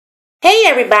Hey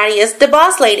everybody, it's the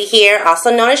Boss Lady here,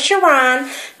 also known as Sharon,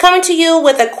 coming to you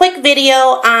with a quick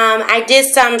video. I did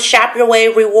some Shop Your Way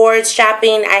rewards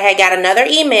shopping. I had got another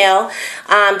email.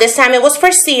 This time it was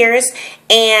for Sears,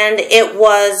 and it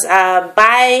was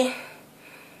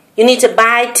you need to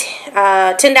buy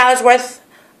 $10 worth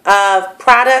of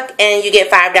product and you get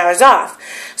 $5 off.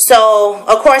 So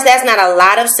of course that's not a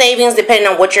lot of savings depending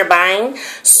on what you're buying.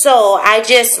 So I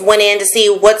just went in to see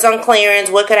what's on clearance,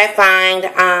 what could I find,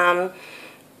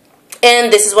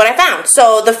 and this is what I found.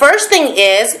 So the first thing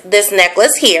is this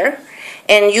necklace here,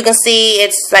 and you can see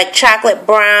it's like chocolate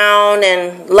brown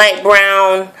and light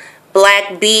brown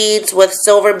black beads with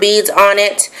silver beads on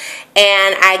it,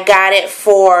 and I got it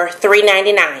for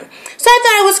 $3.99. So I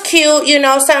thought it was cute, you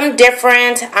know, something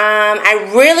different. I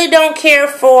really don't care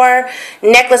for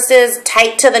necklaces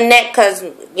tight to the neck because,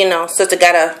 you know, sister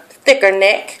got a thicker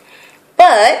neck.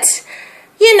 But,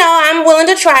 you know, I'm willing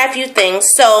to try a few things.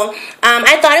 So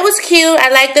I thought it was cute. I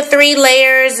like the 3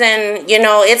 layers and, you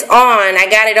know, it's on. I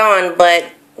got it on, but,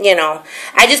 you know,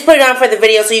 I just put it on for the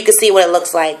video so you can see what it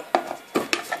looks like.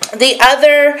 The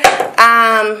other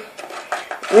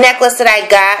necklace that I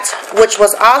got, which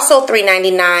was also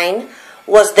 $3.99,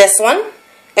 was this one,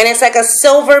 and it's like a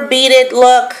silver beaded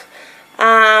look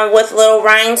with little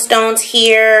rhinestones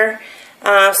here,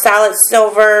 solid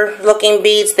silver looking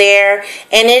beads there,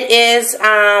 and it is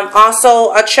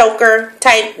also a choker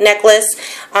type necklace.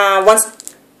 It was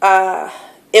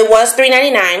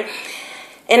 $3.99.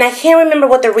 And I can't remember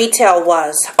what the retail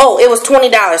was. Oh, it was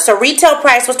 $20. So retail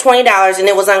price was $20 and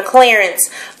it was on clearance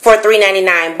for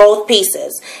 $3.99, both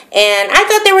pieces. And I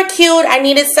thought they were cute. I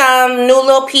needed some new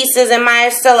little pieces in my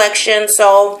selection,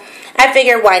 so I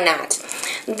figured why not.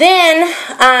 Then,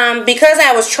 because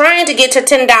I was trying to get to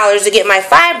 $10 to get my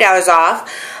 $5 off,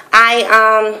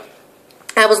 I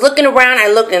was looking around. I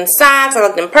looked in socks, I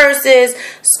looked in purses,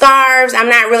 scarves. I'm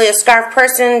not really a scarf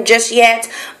person just yet,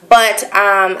 but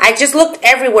I just looked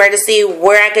everywhere to see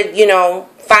where I could, you know,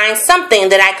 find something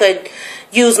that I could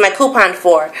use my coupon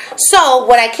for. So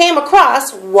what I came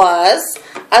across was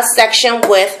a section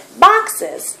with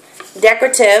boxes,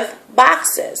 decorative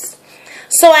boxes.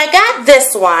 So I got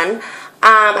this one.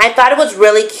 I thought it was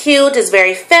really cute. It's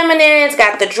very feminine. It's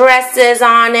got the dresses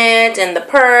on it and the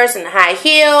purse and the high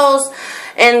heels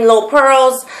and little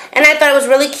pearls, and I thought it was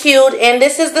really cute. And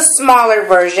this is the smaller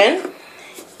version,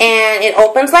 and it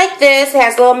opens like this. It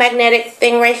has a little magnetic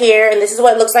thing right here, and this is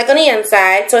what it looks like on the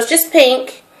inside. So it's just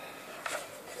pink,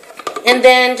 and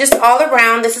then just all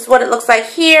around this is what it looks like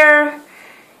here,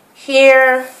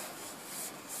 here,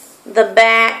 the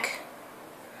back,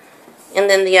 and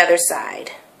then the other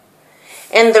side.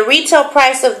 And the retail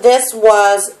price of this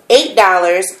was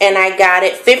 $8, and I got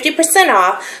it 50%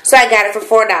 off, so I got it for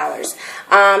 $4.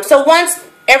 So once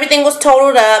everything was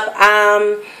totaled up,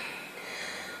 I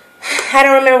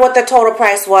don't remember what the total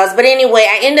price was, but anyway,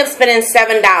 I ended up spending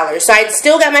 $7. So I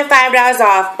still got my $5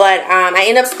 off, but I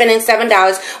ended up spending $7,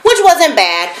 which wasn't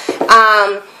bad.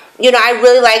 You know, I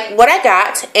really like what I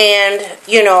got, and,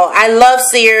 you know, I love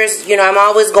Sears. You know, I'm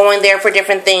always going there for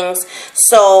different things,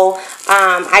 so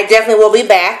I definitely will be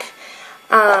back.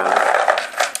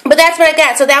 But that's what I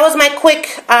got. So that was my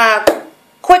quick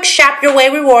Shop Your Way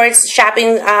rewards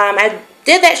shopping. I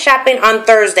did that shopping on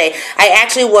Thursday. I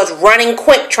actually was running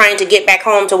quick trying to get back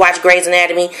home to watch Grey's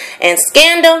Anatomy and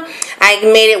Scandal. I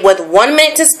made it with 1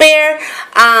 minute to spare,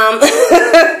 but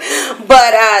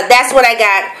that's what I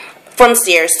got from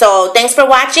Sears. So thanks for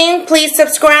watching. Please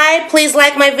subscribe, please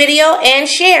like my video, and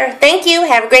share. Thank you.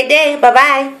 Have a great day.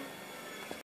 Bye-bye.